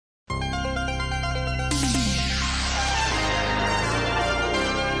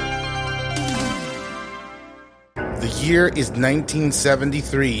year is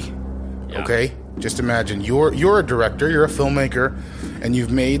 1973. Yeah. Okay, just imagine you're a director, you're a filmmaker, and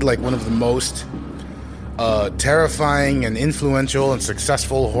you've made like one of the most terrifying and influential and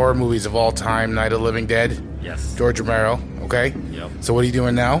successful horror movies of all time, Night of the Living Dead. Yes. George Romero. Okay. Yep. So what are you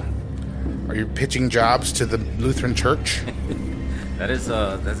doing now? Are you pitching jobs to the Lutheran Church? That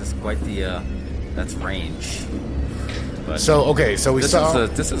is quite the that's range. But So we saw.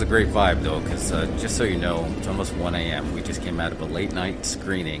 this is a great vibe though, because just so you know, it's almost 1 a.m. We just came out of a late night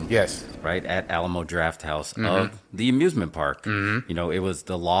screening. Yes. Right at Alamo Draft House of the amusement park. Mm-hmm. You know, it was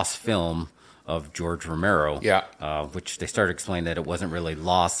the lost film of George Romero. Yeah. Which they started explaining that it wasn't really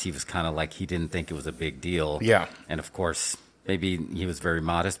lost. He was kind of like he didn't think it was a big deal. Yeah. And of course, maybe he was very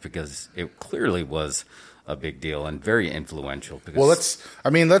modest because it clearly was a big deal and very influential. Because, Well,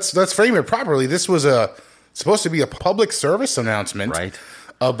 let's frame it properly. This was supposed to be a public service announcement, right,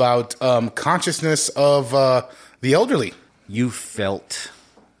 about consciousness of the elderly. You felt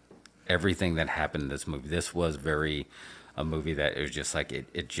everything that happened in this movie. This was a movie that it was just like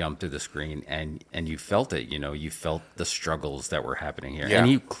it jumped to the screen and you felt it. You know, you felt the struggles that were happening here, Yeah.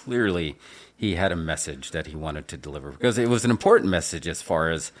 and he had a message that he wanted to deliver because it was an important message as far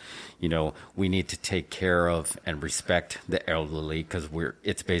as, you know, we need to take care of and respect the elderly because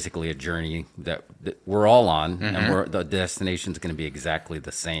it's basically a journey that we're all on, and the destination's going to be exactly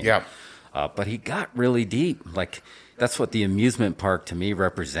the same. Yeah. But he got really deep. Like that's what the amusement park to me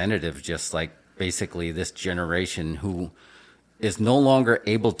representative, just like basically this generation who is no longer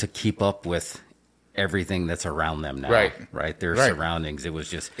able to keep up with everything that's around them now. Right. Their surroundings. It was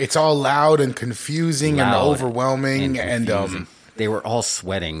just, It's all loud and confusing and overwhelming and they were all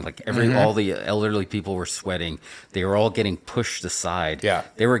sweating. Like all the elderly people were sweating. They were all getting pushed aside. Yeah.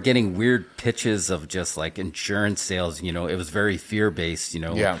 They were getting weird pitches of just like insurance sales. You know, it was very fear based, you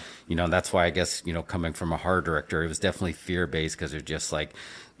know. Yeah. You know, that's why I guess, you know, coming from a horror director, it was definitely fear based because they're just like,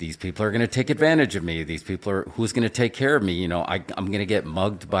 these people are going to take advantage of me. These people are, who's going to take care of me? You know, I'm going to get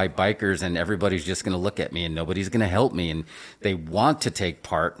mugged by bikers and everybody's just going to look at me and nobody's going to help me. And they want to take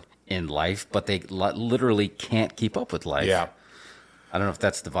part in life, but they literally can't keep up with life. Yeah. I don't know if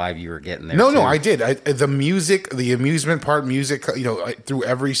that's the vibe you were getting there. No, I did. The music, the amusement park music, you know, through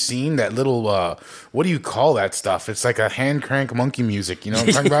every scene, that little, what do you call that stuff? It's like a hand crank monkey music. You know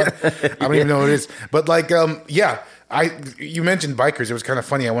what I'm talking about? I don't even know what it is. But like, you mentioned bikers. It was kind of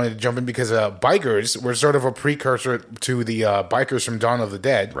funny. I wanted to jump in because bikers were sort of a precursor to the bikers from Dawn of the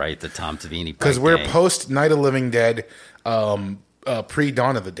Dead. Right, the Tom Savini bike Because we're gang. post Night of the Living Dead, pre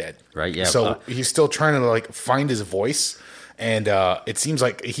Dawn of the Dead. Right, yeah. So he's still trying to like find his voice. And it seems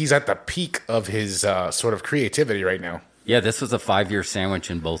like he's at the peak of his sort of creativity right now. Yeah, this was a 5-year sandwich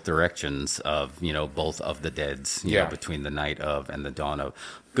in both directions of, you know, both of the Deads, you know, between the Night of and the Dawn of.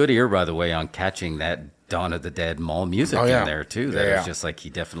 Good ear, by the way, on catching that Dawn of the Dead mall music in there, too. That was just like he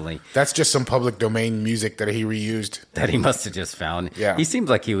definitely... That's just some public domain music that he reused. That he must have just found. Yeah. He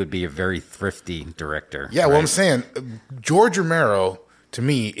seems like he would be a very thrifty director. Yeah, well, I'm saying, George Romero, to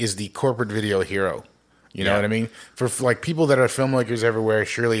me, is the corporate video hero. You know what I mean? For like people that are filmmakers everywhere,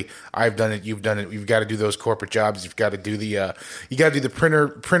 surely I've done it, you've done it. You've got to do those corporate jobs. You've got to do the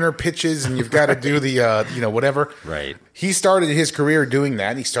printer pitches, and you've got to do the whatever. Right. He started his career doing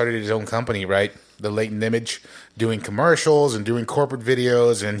that. He started his own company, right? The Latent Image, doing commercials and doing corporate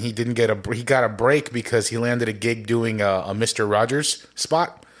videos, and he got a break because he landed a gig doing a Mr. Rogers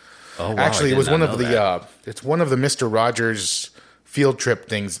spot. Oh, wow. Actually, it was one of the it's one of the Mr. Rogers field trip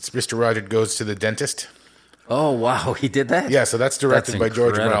things. It's Mr. Rogers goes to the dentist. Oh, wow. He did that? Yeah, so that's directed by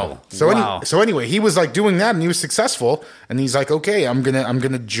George Romero. So anyway, he was like doing that and he was successful, and he's like, okay, I'm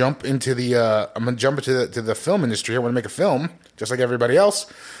gonna jump into the film industry. I want to make a film just like everybody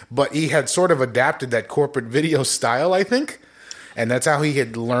else. But he had sort of adapted that corporate video style, I think. And that's how he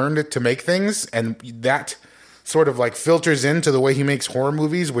had learned to make things, and that sort of like filters into the way he makes horror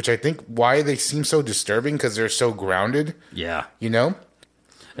movies, which I think why they seem so disturbing, because they're so grounded. Yeah. You know?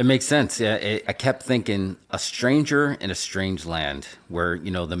 It makes sense. Yeah, I kept thinking a stranger in a strange land, where,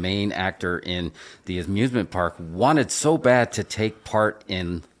 you know, the main actor in the amusement park wanted so bad to take part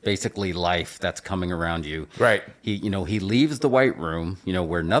in basically life that's coming around you. Right. He leaves the white room, you know,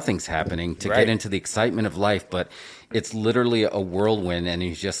 where nothing's happening to get into the excitement of life, but it's literally a whirlwind, and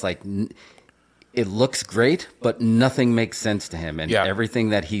he's just like, it looks great, but nothing makes sense to him. And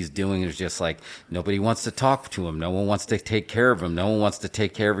everything that he's doing is just like, nobody wants to talk to him. No one wants to take care of him. No one wants to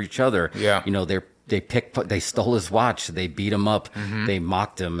take care of each other. Yeah. You know, they stole his watch. They beat him up. Mm-hmm. They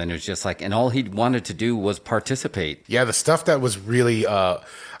mocked him. And it was just like, and all he wanted to do was participate. Yeah. The stuff that was really,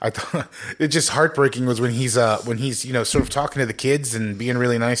 I thought it's just heartbreaking was when he's sort of talking to the kids and being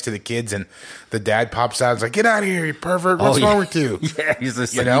really nice to the kids, and the dad pops out and is like, "Get out of here, you pervert! What's wrong with you?" Yeah, he's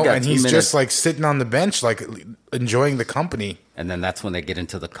just and he's just like sitting on the bench, like enjoying the company. And then that's when they get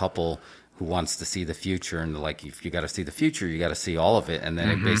into the couple who wants to see the future, and like, if you got to see the future, you got to see all of it. And then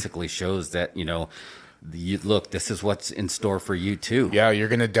it basically shows that look, this is what's in store for you too. Yeah, you're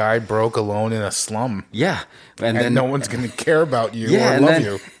gonna die broke, alone in a slum. Yeah, and then no one's gonna care about you or love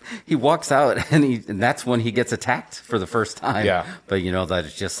you. He walks out, and that's when he gets attacked for the first time. Yeah, but that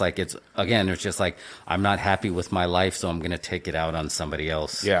it's just like it's just like, I'm not happy with my life, so I'm gonna take it out on somebody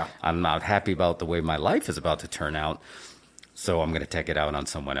else. Yeah, I'm not happy about the way my life is about to turn out, so I'm gonna take it out on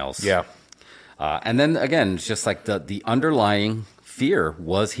someone else. Yeah, and then again, it's just like the underlying fear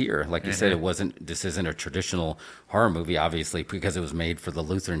was here. Like you said, this isn't a traditional horror movie, obviously, because it was made for the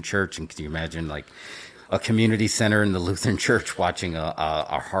Lutheran Church. And can you imagine like a community center in the Lutheran Church watching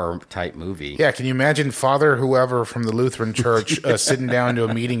a horror type movie? Yeah. Can you imagine Father whoever from the Lutheran Church sitting down to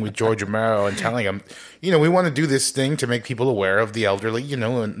a meeting with George Romero and telling him, we want to do this thing to make people aware of the elderly,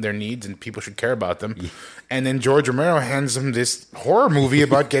 and their needs, and people should care about them. Yeah. And then George Romero hands him this horror movie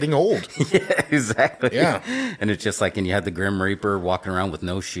about getting old. Yeah, exactly. Yeah. And it's just like, and you had the Grim Reaper walking around with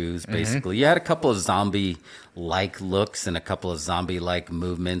no shoes, basically. You had a couple of zombie-like looks and a couple of zombie-like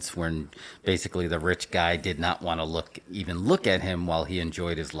movements when basically the rich guy did not want to even look at him while he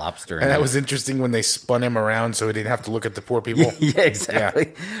enjoyed his lobster. And that was interesting when they spun him around so he didn't have to look at the poor people. Yeah,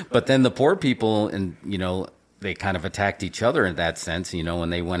 exactly. Yeah. But then the poor people, and they kind of attacked each other in that sense,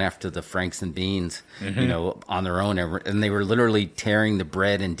 when they went after the Franks and beans, on their own. And they were literally tearing the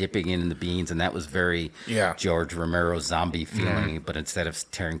bread and dipping it in the beans. And that was very George Romero zombie feeling. But instead of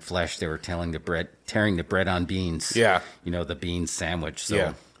tearing flesh, they were tearing the bread on beans. Yeah. The bean sandwich.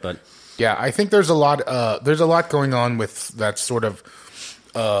 So, yeah, I think there's a lot going on with that sort of,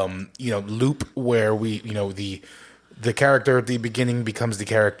 loop where the character at the beginning becomes the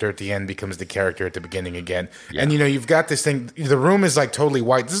character at the end, becomes the character at the beginning again. Yeah. And, you've got this thing. The room is like totally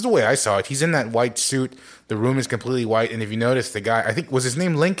white. This is the way I saw it. He's in that white suit. The room is completely white. And if you notice, the guy, I think, was his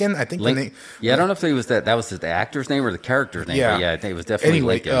name Lincoln? I think I don't know if it was that was the actor's name or the character's name. Yeah, but I think it was definitely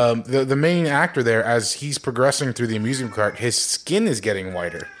Lincoln. The main actor there, as he's progressing through the amusement park, his skin is getting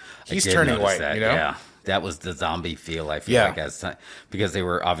whiter. He's turning white, that, Yeah, that was the zombie feel, I feel like, because they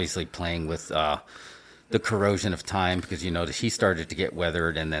were obviously playing with the corrosion of time, because he started to get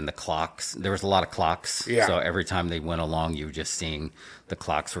weathered, and then the clocks, there was a lot of clocks. Yeah. So every time they went along, you were just seeing the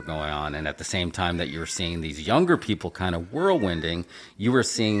clocks were going on. And at the same time that you were seeing these younger people kind of whirlwinding, you were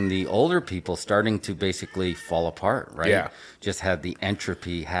seeing the older people starting to basically fall apart, right? Yeah. Just had the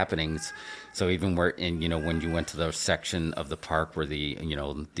entropy happenings. So even when you went to the section of the park where the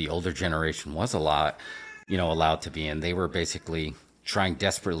older generation was allowed to be in, they were basically trying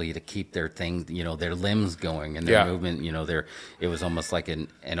desperately to keep their their limbs going and their movement. It was almost like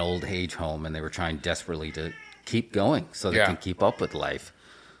an old age home, and they were trying desperately to keep going so they can keep up with life.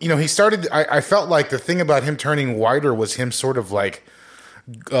 He started. I felt like the thing about him turning whiter was him sort of like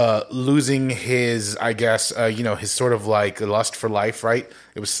losing his, I guess, his sort of like lust for life. Right?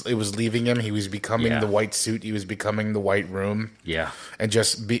 It was leaving him. He was becoming the white suit. He was becoming the white room. Yeah, and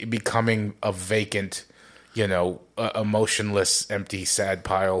just becoming a vacant, a motionless, empty, sad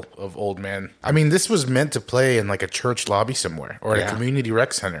pile of old man. I mean, this was meant to play in like a church lobby somewhere or at a community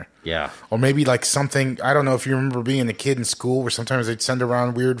rec center. Yeah. Or maybe like something, I don't know if you remember being a kid in school where sometimes they'd send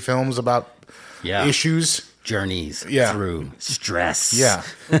around weird films about issues. Journeys through stress. Yeah.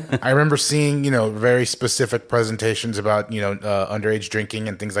 I remember seeing, very specific presentations about, underage drinking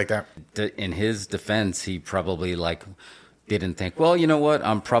and things like that. In his defense, he probably didn't think, well, you know what?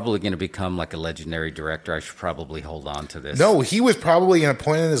 I'm probably going to become like a legendary director. I should probably hold on to this. No, he was probably in a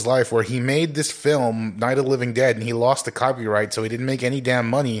point in his life where he made this film, Night of the Living Dead, and he lost the copyright, so he didn't make any damn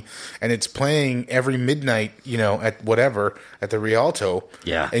money. And it's playing every midnight, at whatever, at the Rialto.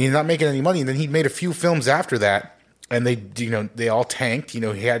 Yeah. And he's not making any money. And then he made a few films after that, and they all tanked. He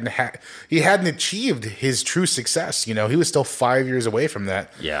hadn't achieved his true success. He was still 5 years away from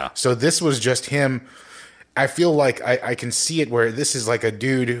that. Yeah. So this was just him. I feel like I can see it where this is like a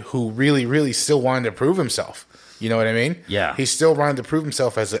dude who really, really still wanted to prove himself. You know what I mean? Yeah. He still wanted to prove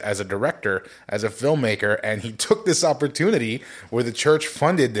himself as a director, as a filmmaker, and he took this opportunity where the church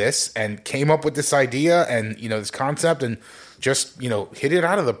funded this and came up with this idea and, this concept and just, hit it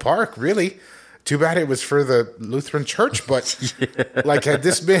out of the park, really. Too bad it was for the Lutheran Church, but had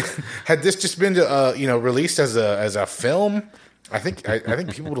this just been released as a film, I think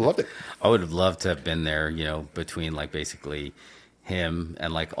people would have loved it. I would have loved to have been there, between basically him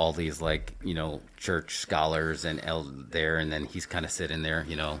and like all these like, church scholars and there, and then he's kind of sitting there,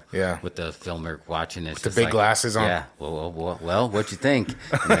 with the filmer watching it. With the big glasses on. Yeah. Well, what'd you think?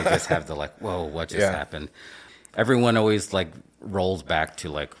 And they just have the like, whoa, what just happened? Everyone always like rolls back to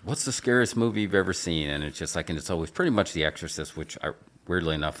like, what's the scariest movie you've ever seen? And it's just like, and it's always pretty much The Exorcist, which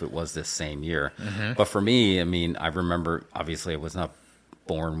weirdly enough, it was this same year. Mm-hmm. But for me, I mean, I remember, obviously I was not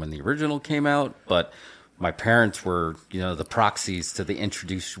born when the original came out, but my parents were, the proxies to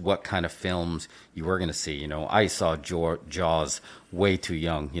introduce what kind of films you were going to see. I saw Jaws way too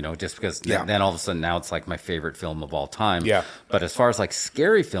young, just because then all of a sudden now it's like my favorite film of all time. Yeah. But as far as like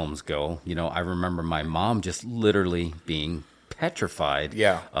scary films go, I remember my mom just literally being petrified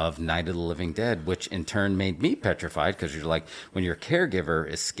of Night of the Living Dead, which in turn made me petrified, because you're like, when your caregiver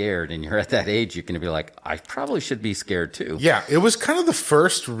is scared and you're at that age, you're going to be like, I probably should be scared too. Yeah, it was kind of the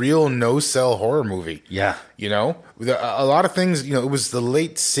first real no-cell horror movie. Yeah. A lot of things, it was the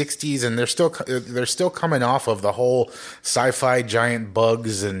late 60s, and they're still coming off of the whole sci-fi giant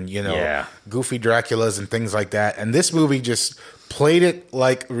bugs and, goofy Draculas and things like that. And this movie just played it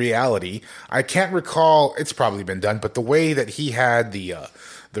like reality. I can't recall, it's probably been done, but the way that he had the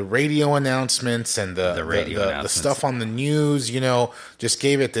radio announcements and the stuff on the news, just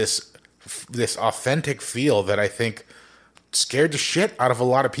gave it this authentic feel that I think scared the shit out of a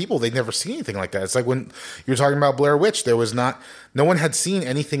lot of people. They'd never seen anything like that. It's like when you're talking about Blair Witch, no one had seen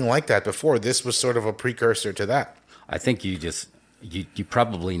anything like that before. This was sort of a precursor to that. I think you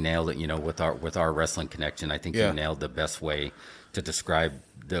probably nailed it, with our wrestling connection. I think you nailed the best way to describe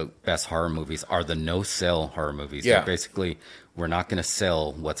the best horror movies are the no-sell horror movies. Yeah. So basically, we're not going to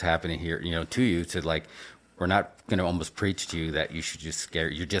sell what's happening here, to you, to like, we're not going to almost preach to you that you should just scare.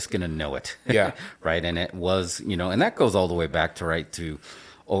 You're just going to know it. Yeah. Right. And it was, and that goes all the way back to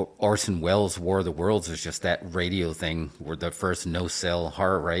Orson Welles' War of the Worlds is just that radio thing where the first no-sell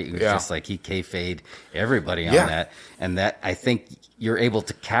horror, right? It was just like he kayfayed everybody on that. And that, I think you're able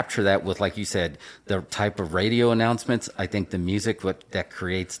to capture that with, like you said, the type of radio announcements. I think the music, that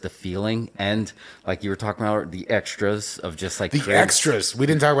creates the feeling. And like you were talking about, the extras of just like... The extras. We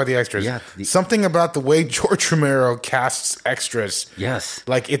didn't talk about the extras. Yeah. Something about the way George Romero casts extras. Yes.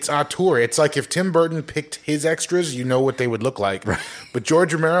 Like, it's auteur. It's like if Tim Burton picked his extras, you know what they would look like. Right. But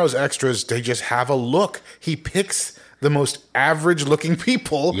George Romero's extras, they just have a look. He picks the most average-looking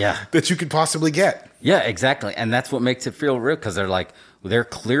people that you could possibly get. Yeah, exactly. And that's what makes it feel real, because they're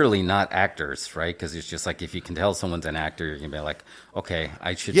clearly not actors, right? Because it's just like, if you can tell someone's an actor, you're going to be like, okay,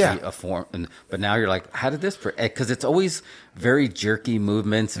 I should be a form. But now you're like, how did this... Because it's always very jerky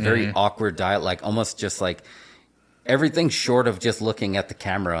movements, very awkward diet, like almost just like... Everything short of just looking at the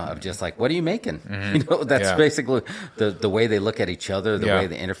camera of just like, what are you making? Mm-hmm. That's basically the way they look at each other, the way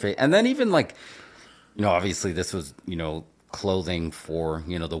they interface. And then even like, obviously this was, clothing for,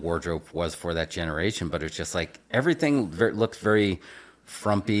 the wardrobe was for that generation, but it's just like everything looks very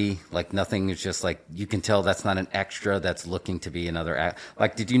frumpy, like nothing is just like, you can tell that's not an extra that's looking to be another act.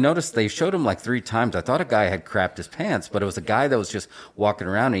 Like, did you notice they showed him like 3 times? I thought a guy had crapped his pants, but it was a guy that was just walking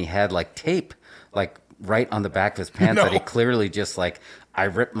around and he had like tape, like right on the back of his pants that he clearly just like, I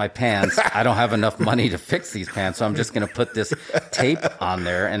ripped my pants. I don't have enough money to fix these pants, so I'm just going to put this tape on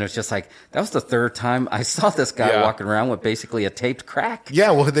there. And it was just like, that was the 3rd time I saw this guy walking around with basically a taped crack.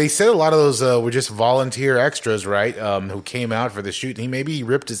 Yeah, well, they said a lot of those were just volunteer extras, right, who came out for the shoot. He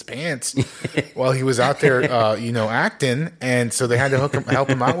ripped his pants while he was out there, acting, and so they had to help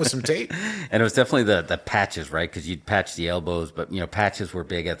him out with some tape. And it was definitely the patches, right, because you'd patch the elbows, but, patches were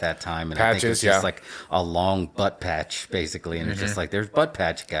big at that time. And patches, I think it was just like a long butt patch, basically, and it's just like, there's butt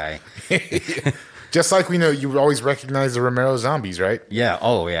patch guy. Just like we know, you always recognize the Romero zombies, right? Yeah.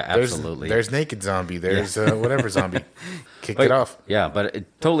 Oh, yeah. Absolutely. There's naked zombie. There's whatever zombie. Kicked it off. Yeah,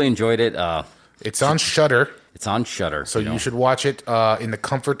 but totally enjoyed it. It's on Shudder. It's on Shudder. So you should watch it in the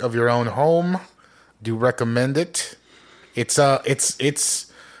comfort of your own home. Do recommend it. It's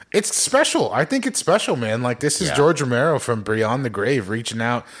special. I think it's special, man. Like, this is George Romero from Beyond the Grave reaching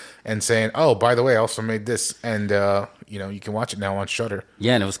out and saying, oh, by the way, I also made this. And, you can watch it now on Shudder.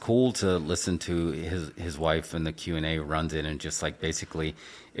 Yeah, and it was cool to listen to his wife and the Q&A runs in, and just like basically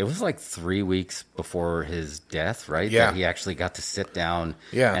it was like 3 weeks before his death, right? Yeah. That he actually got to sit down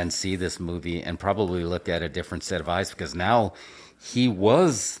and see this movie and probably look at a different set of eyes, because now he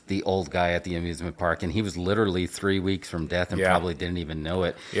was the old guy at the amusement park, and he was literally 3 weeks from death and probably didn't even know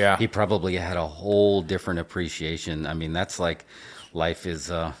it. Yeah. He probably had a whole different appreciation. I mean, that's like life is,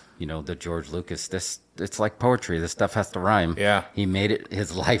 the George Lucas. It's like poetry. This stuff has to rhyme. Yeah. He made it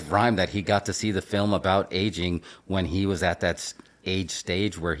his life rhyme, that he got to see the film about aging when he was at that age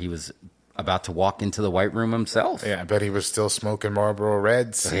stage where he was about to walk into the White Room himself. Yeah, I bet he was still smoking Marlboro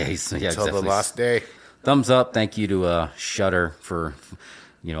Reds until the last day. Thumbs up. Thank you to Shudder for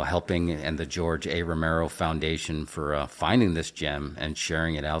helping, and the George A. Romero Foundation for finding this gem and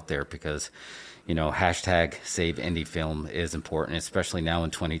sharing it out there, because hashtag save indie film is important, especially now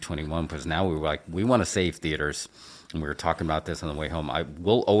in 2021, because now we want to save theaters. And we were talking about this on the way home. I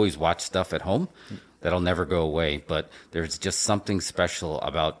will always watch stuff at home. That'll never go away. But there's just something special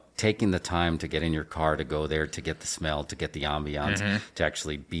about taking the time to get in your car, to go there, to get the smell, to get the ambiance, to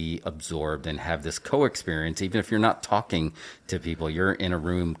actually be absorbed and have this co-experience. Even if you're not talking to people, you're in a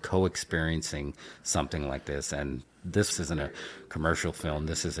room co-experiencing something like this. And this isn't a commercial film.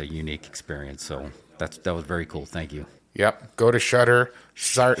 This is a unique experience. So that was very cool. Thank you. Yep. Go to Shudder,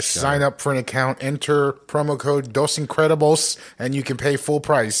 sign up for an account, enter promo code Dos Incredibles, and you can pay full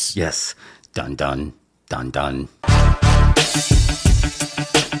price. Yes. Dun, dun, dun, dun.